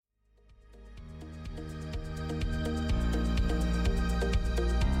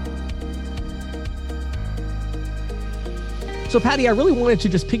So Patty, I really wanted to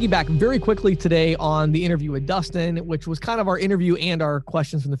just piggyback very quickly today on the interview with Dustin, which was kind of our interview and our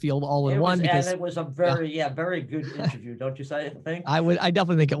questions from the field all in one. And it was a very good interview, don't you think? I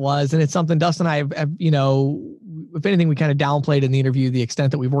definitely think it was. And it's something Dustin and I have, if anything, we kind of downplayed in the interview the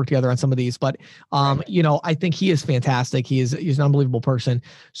extent that we've worked together on some of these, but I think he is fantastic. He's an unbelievable person.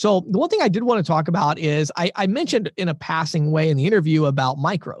 So the one thing I did want to talk about is I mentioned in a passing way in the interview about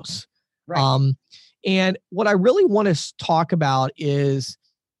micros. Right. And what I really want to talk about is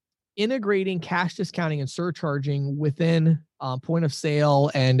integrating cash discounting and surcharging within point of sale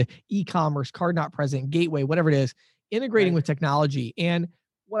and e-commerce, card not present, gateway, whatever it is, integrating with technology. And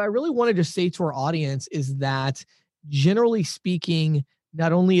what I really wanted to say to our audience is that generally speaking,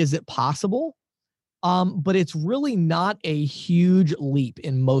 not only is it possible, but it's really not a huge leap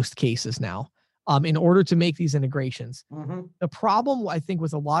in most cases now. In order to make these integrations. Mm-hmm. The problem, I think,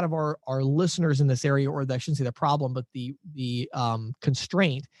 with a lot of our listeners in this area, or I shouldn't say the problem, but the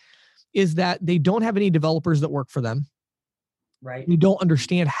constraint is that they don't have any developers that work for them. Right. You don't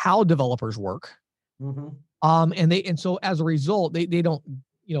understand how developers work. Mm-hmm. And so as a result, they don't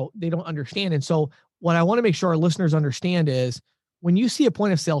understand. And so what I want to make sure our listeners understand is when you see a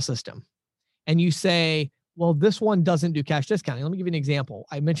point of sale system and you say, well, this one doesn't do cash discounting. Let me give you an example.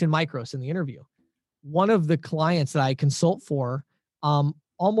 I mentioned Micros in the interview. One of the clients that I consult for,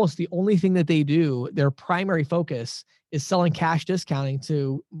 almost the only thing that they do, their primary focus is selling cash discounting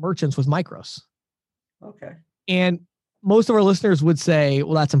to merchants with Micros. Okay. And most of our listeners would say,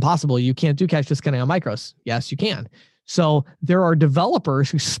 well, that's impossible. You can't do cash discounting on Micros. Yes, you can. So there are developers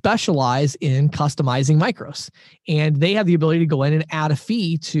who specialize in customizing Micros, and they have the ability to go in and add a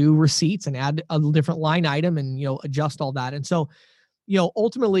fee to receipts and add a different line item and, adjust all that. And so,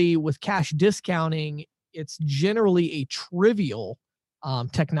 ultimately with cash discounting, it's generally a trivial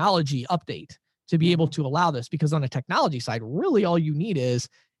technology update to be able to allow this, because on a technology side, really all you need is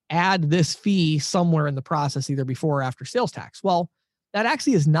add this fee somewhere in the process, either before or after sales tax. Well, that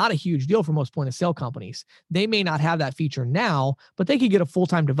actually is not a huge deal for most point of sale companies. They may not have that feature now, but they could get a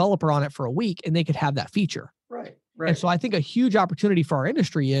full-time developer on it for a week and they could have that feature. Right. And so I think a huge opportunity for our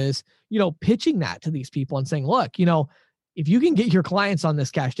industry is, pitching that to these people and saying, look, if you can get your clients on this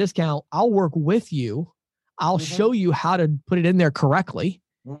cash discount, I'll work with you. I'll show you how to put it in there correctly.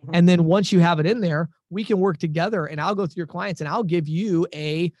 And then once you have it in there, we can work together and I'll go through your clients and I'll give you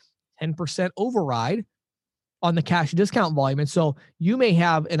a 10% override on the cash discount volume. And so you may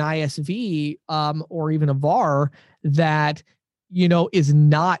have an ISV or even a VAR that, is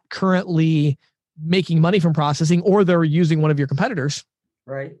not currently making money from processing, or they're using one of your competitors.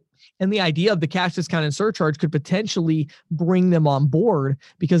 Right. And the idea of the cash discount and surcharge could potentially bring them on board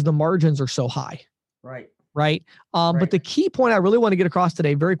because the margins are so high. Right. Right. But the key point I really want to get across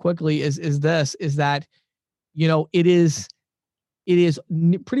today very quickly is that, it is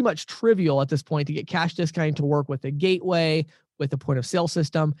pretty much trivial at this point to get cash discounting to work with a gateway, with a point of sale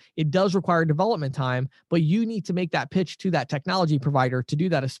system. It does require development time, but you need to make that pitch to that technology provider to do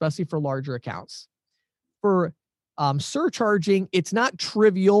that, especially for larger accounts. For surcharging, it's not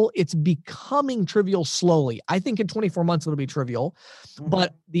trivial. It's becoming trivial slowly. I think in 24 months, it'll be trivial.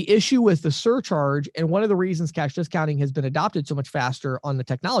 But the issue with the surcharge, and one of the reasons cash discounting has been adopted so much faster on the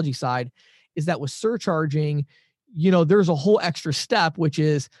technology side, is that with surcharging, there's a whole extra step, which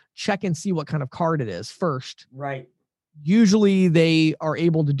is check and see what kind of card it is first. Right. Usually they are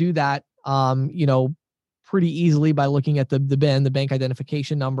able to do that, pretty easily by looking at the BIN, the bank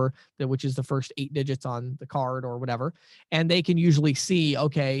identification number, which is the first 8 digits on the card or whatever. And they can usually see,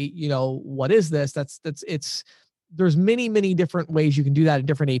 okay, what is this? There's many, many different ways you can do that in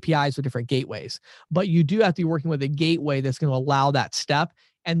different APIs with different gateways, but you do have to be working with a gateway that's going to allow that step.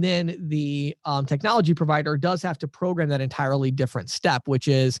 And then the technology provider does have to program that entirely different step, which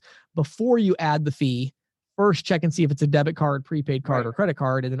is before you add the fee, first check and see if it's a debit card, prepaid card, or credit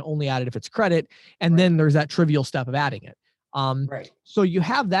card, and then only add it if it's credit. And then there's that trivial step of adding it. So you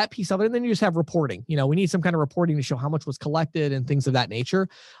have that piece of it, and then you just have reporting. We need some kind of reporting to show how much was collected and things of that nature.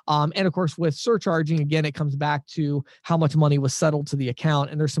 And of course, with surcharging, again, it comes back to how much money was settled to the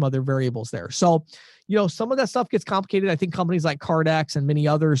account, and there's some other variables there. So, some of that stuff gets complicated. I think companies like CardX and many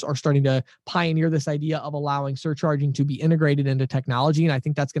others are starting to pioneer this idea of allowing surcharging to be integrated into technology. And I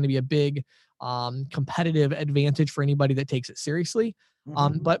think that's going to be a big competitive advantage for anybody that takes it seriously.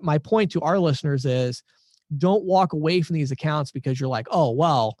 But my point to our listeners is, don't walk away from these accounts because you're like, oh,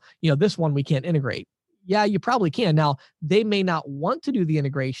 well, this one we can't integrate. Yeah, you probably can. Now, they may not want to do the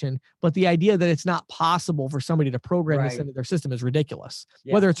integration, but the idea that it's not possible for somebody to program this into their system is ridiculous.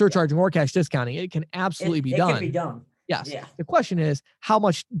 Whether it's surcharging or cash discounting, it can absolutely be done. It can be done. Yes. Yeah. The question is, how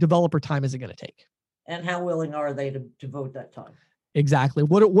much developer time is it going to take? And how willing are they to devote that time? Exactly.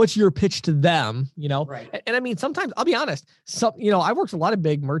 What's your pitch to them? Right. And I mean, sometimes I'll be honest. I worked with a lot of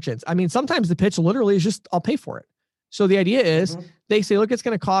big merchants. I mean, sometimes the pitch literally is just, I'll pay for it. So the idea is they say, look, it's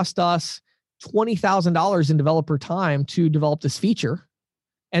going to cost us $20,000 in developer time to develop this feature.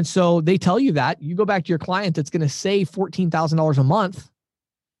 And so they tell you that. You go back to your client that's going to save $14,000 a month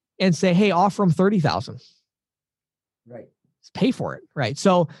and say, hey, offer them $30,000. Right. Pay for it. Right.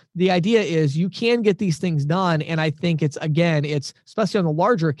 So the idea is you can get these things done. And I think it's especially on the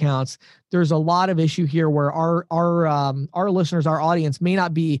larger accounts, there's a lot of issue here where our listeners, our audience may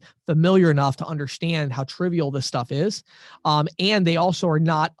not be familiar enough to understand how trivial this stuff is. And they also are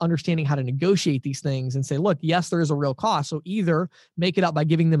not understanding how to negotiate these things and say, look, yes, there is a real cost. So either make it up by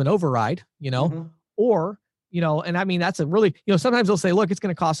giving them an override, or, and I mean, that's a really, sometimes they'll say, look, it's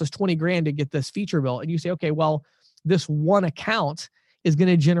going to cost us 20 grand to get this feature built. And you say, okay, well, this one account is going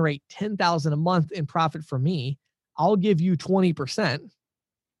to generate 10,000 a month in profit for me. I'll give you 20%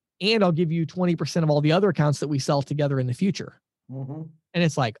 and I'll give you 20% of all the other accounts that we sell together in the future. And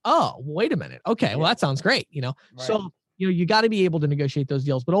it's like, oh, wait a minute. Okay. Well, that sounds great. Right. So, you got to be able to negotiate those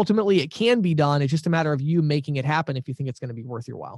deals, but ultimately it can be done. It's just a matter of you making it happen if you think it's going to be worth your while.